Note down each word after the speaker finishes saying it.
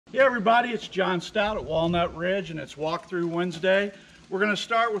Hey everybody, it's John Stout at Walnut Ridge and it's Walk Thru Wednesday. We're going to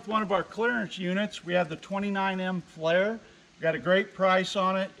start with one of our clearance units. We have the 29M Flair. We got a great price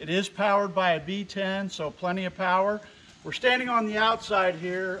on it. It is powered by a V10, so plenty of power. We're standing on the outside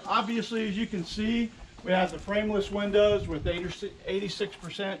here. Obviously, as you can see, we have the frameless windows with 86%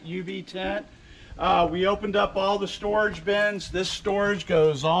 UV tint. We opened up all the storage bins. This storage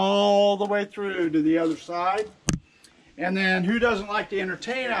goes all the way through to the other side. And then who doesn't like to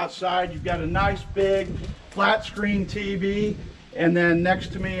entertain outside? You've got a nice big flat screen TV. And then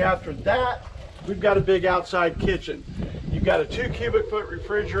next to me after that, we've got a big outside kitchen. You've got a 2 cubic foot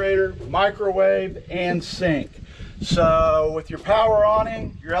refrigerator, microwave, and sink. So with your power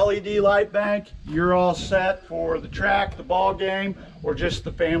awning, your LED light bank, you're all set for the track, the ball game, or just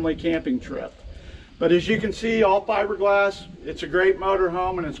the family camping trip. But as you can see, all fiberglass. It's a great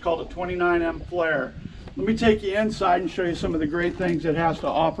motorhome and it's called a 29M Flair. Let me take you inside and show you some of the great things it has to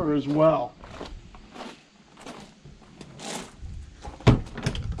offer as well.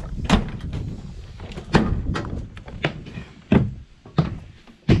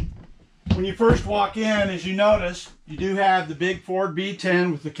 When you first walk in, as you notice, you do have the big Ford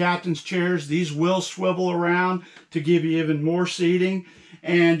V10 with the captain's chairs. These will swivel around to give you even more seating.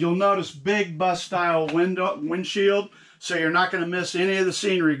 And you'll notice big bus style windshield, so you're not going to miss any of the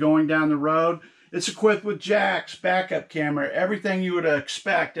scenery going down the road. It's equipped with jacks, backup camera, everything you would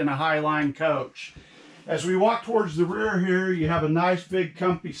expect in a Highline coach. As we walk towards the rear here, you have a nice big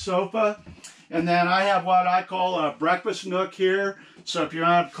comfy sofa. And then I have what I call a breakfast nook here. So if you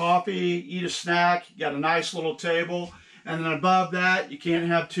have coffee, eat a snack, you got a nice little table. And then above that, you can't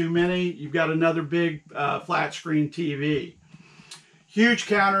have too many. You've got another big flat screen TV. Huge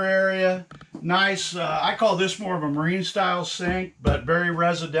counter area, nice, I call this more of a marine style sink, but very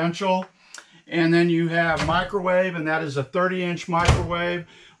residential. And then you have microwave, and that is a 30-inch microwave.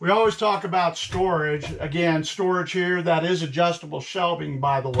 We always talk about storage. Again, storage here, that is adjustable shelving,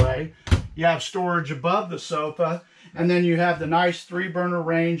 by the way. You have storage above the sofa, and then you have the nice 3-burner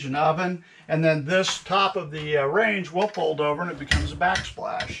range and oven. And then this top of the range will fold over and it becomes a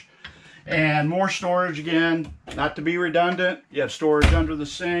backsplash. And more storage again, not to be redundant. You have storage under the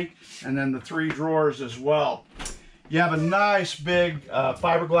sink, and then the 3 drawers as well. You have a nice big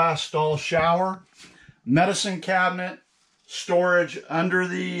fiberglass stall shower, medicine cabinet, storage under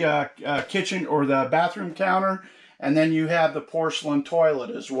the kitchen or the bathroom counter, and then you have the porcelain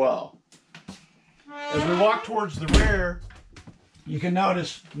toilet as well. As we walk towards the rear, you can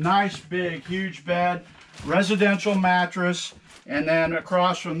notice nice big huge bed, residential mattress, and then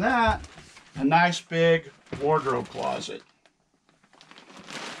across from that, a nice big wardrobe closet.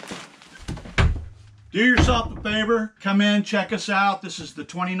 Do yourself a favor, come in, check us out. This is the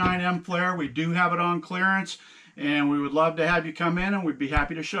 29M Flair. We do have it on clearance, and we would love to have you come in, and we'd be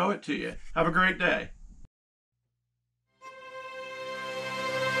happy to show it to you. Have a great day.